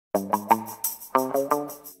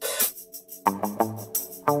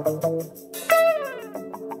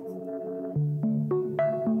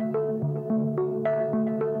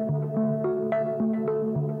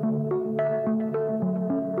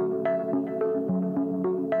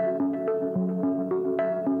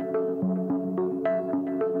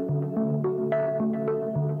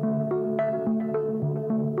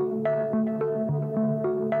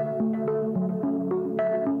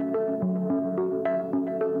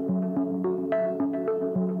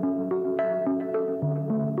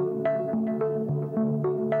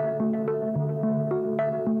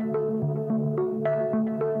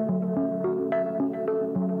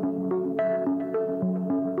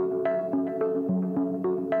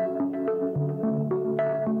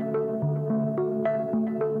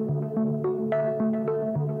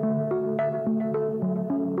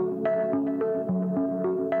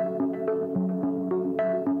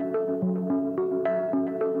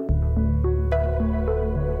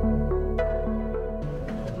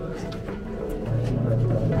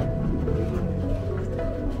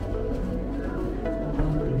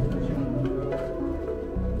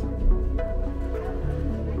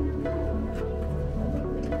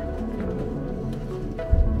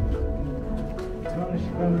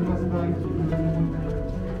You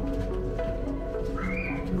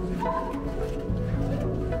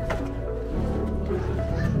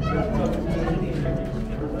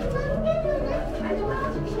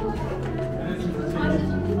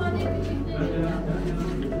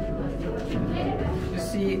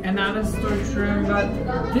see another storage room, but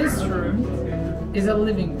this room is a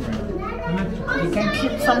living room. You can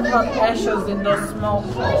keep some hot ashes in those small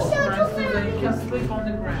holes. For instance, you can sleep on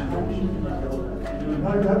the ground.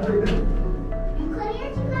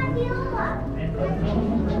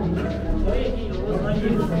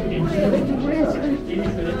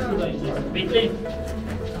 Bekleyin.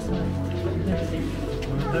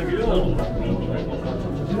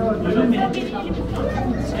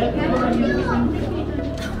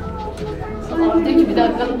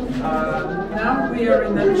 Now we are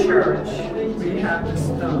in the church. We have the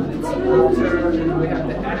stone, it's altar, and we have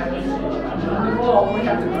the ash. On the wall, we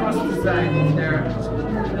have the cross design in there.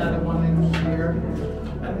 Another one in here.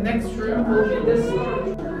 And next room will be this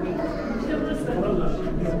one.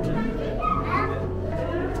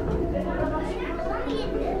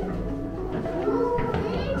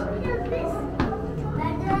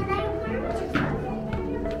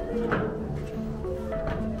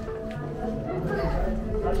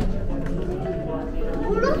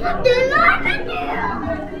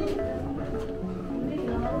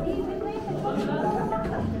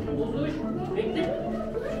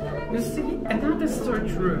 You see, another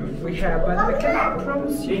storage room we have, but we cannot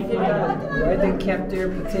promise you for that. Where they kept their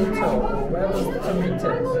potato, where was the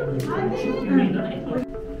tomatoes?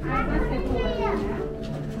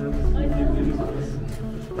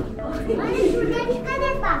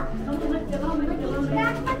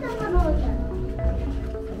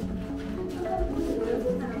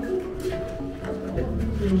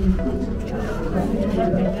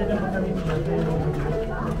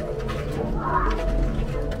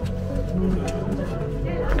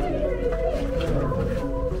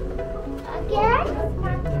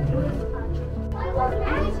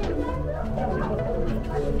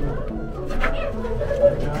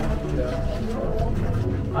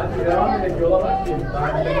 Hadi devam edelim, yola bakayım.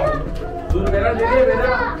 Dur Vera, nereye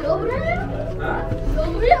Vera?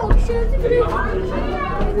 Buraya okşası buraya.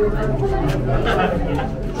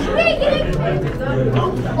 Şuraya girelim.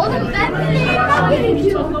 Oğlum ben buraya yapmam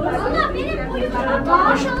gerekiyor. Valla benim boyum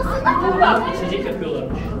daha şanslı da. İçecek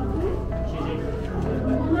yapıyorlarmış.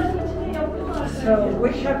 So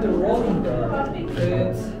we have the rolling door.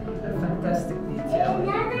 It's a fantastic detail.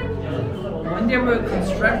 When they were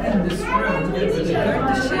constructing this room, they're going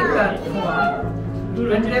to shape that form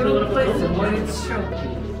and they will place it where it should be.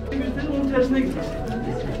 Onun tersine gideceğiz.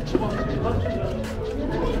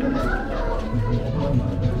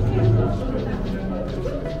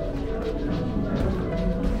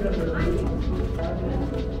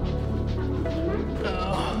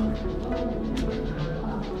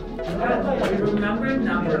 You remember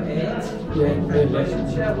number 8?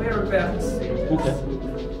 Yeah. We're about to see this. Okay.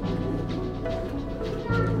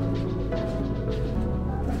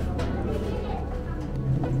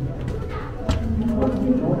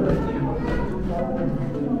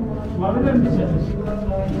 Maviler mi içeceğiz?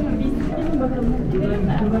 Biz gidelim bakalım. Gidelim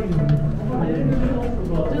mi?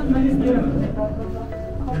 Canım ben istemiyorum.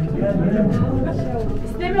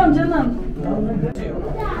 İstemiyorum canım.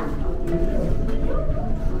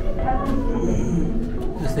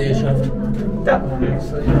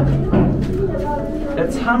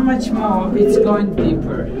 That's how much more it's going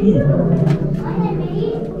deeper.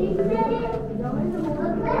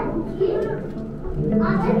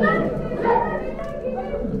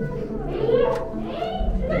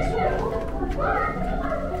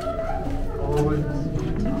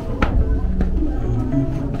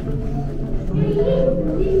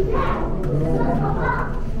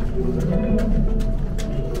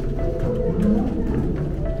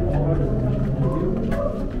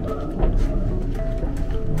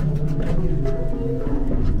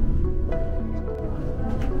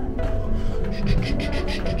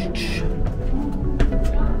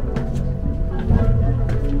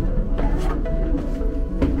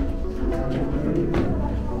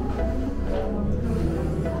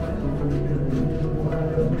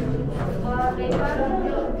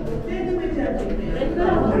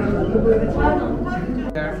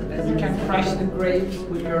 You can crush the grapes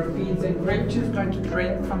with your feet. The grape juice is going to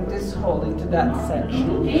drain from this hole into that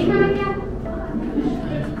section.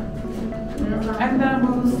 And then we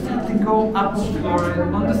will start to go up the floor.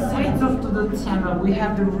 And on the sides of the tunnel we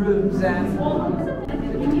have the rooms and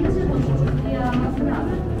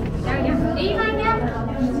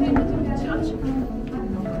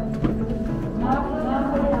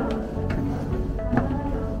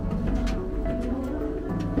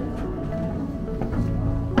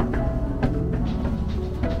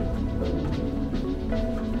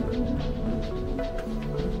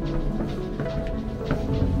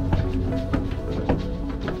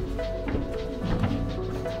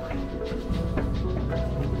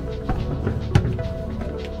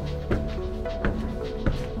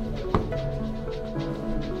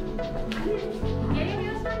You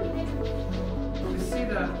see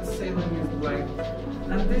that the ceiling is black,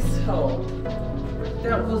 and this hole,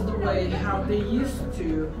 that was the way how they used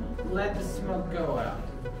to let the smoke go out.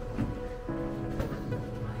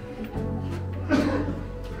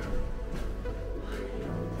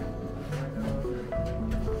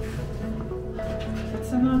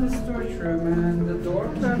 It's another storage room, and the door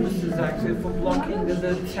purpose is actually for blocking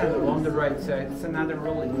the channel on the right side. It's another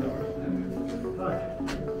rolling door.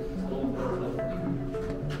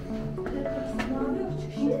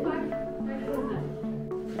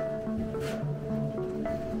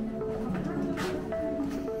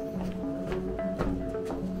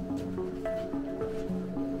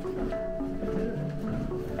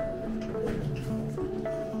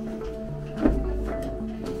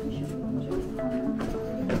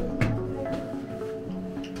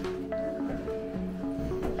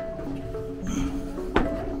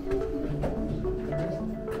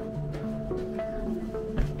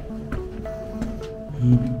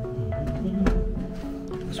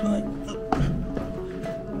 That's right.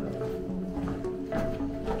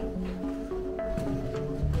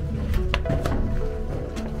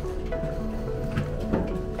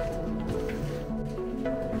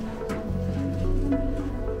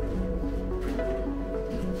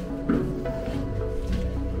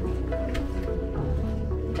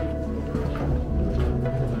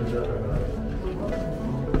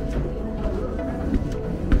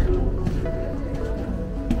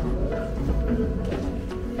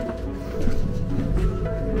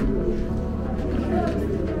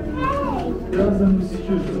 Birazdan biz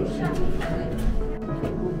içiyoruz.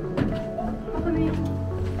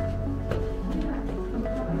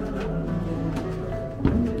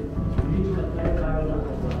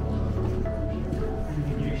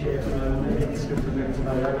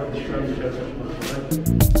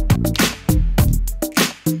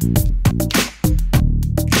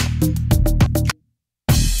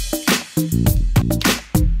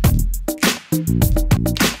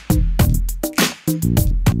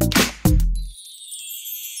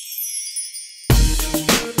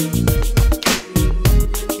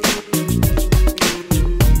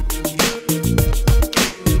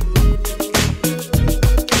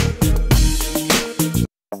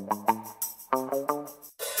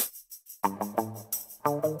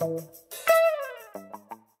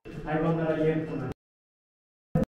 Hayvanlara yem